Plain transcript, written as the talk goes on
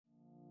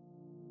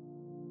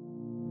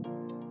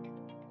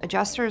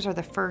Adjusters are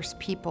the first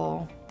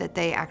people that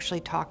they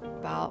actually talk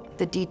about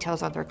the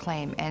details of their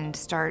claim and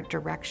start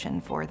direction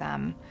for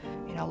them.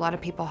 You know, a lot of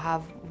people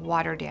have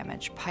water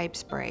damage,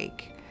 pipes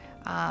break,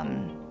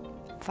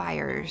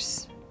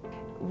 fires.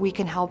 We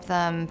can help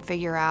them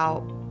figure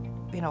out,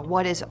 you know,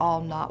 what is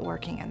all not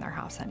working in their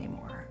house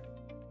anymore.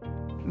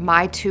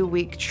 My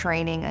 2-week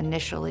training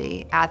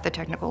initially at the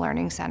Technical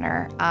Learning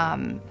Center,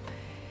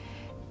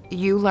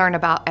 you learn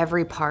about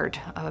every part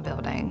of a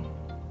building.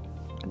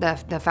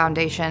 The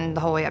foundation, the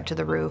whole way up to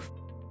the roof.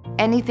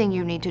 Anything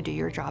you need to do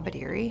your job at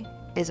Erie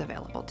is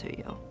available to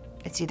you.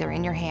 It's either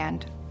in your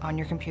hand, on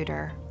your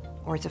computer,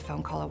 or it's a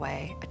phone call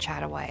away, a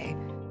chat away.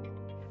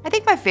 I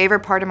think my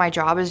favorite part of my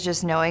job is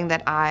just knowing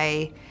that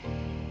I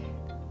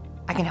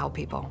can help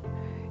people.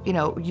 You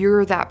know,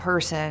 you're that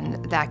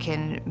person that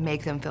can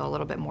make them feel a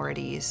little bit more at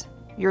ease.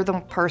 You're the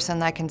person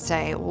that can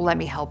say, well, let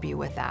me help you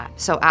with that.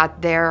 So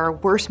at their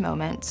worst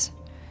moments,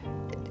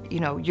 you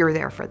know, you're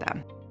there for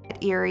them.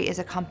 Erie is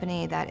a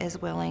company that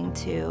is willing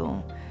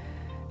to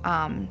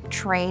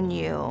train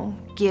you,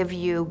 give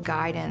you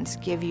guidance,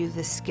 give you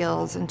the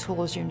skills and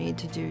tools you need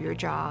to do your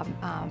job.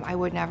 I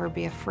would never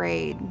be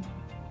afraid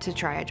to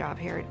try a job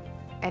here,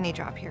 any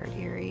job here at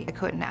Erie. I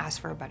couldn't ask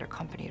for a better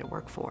company to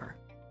work for.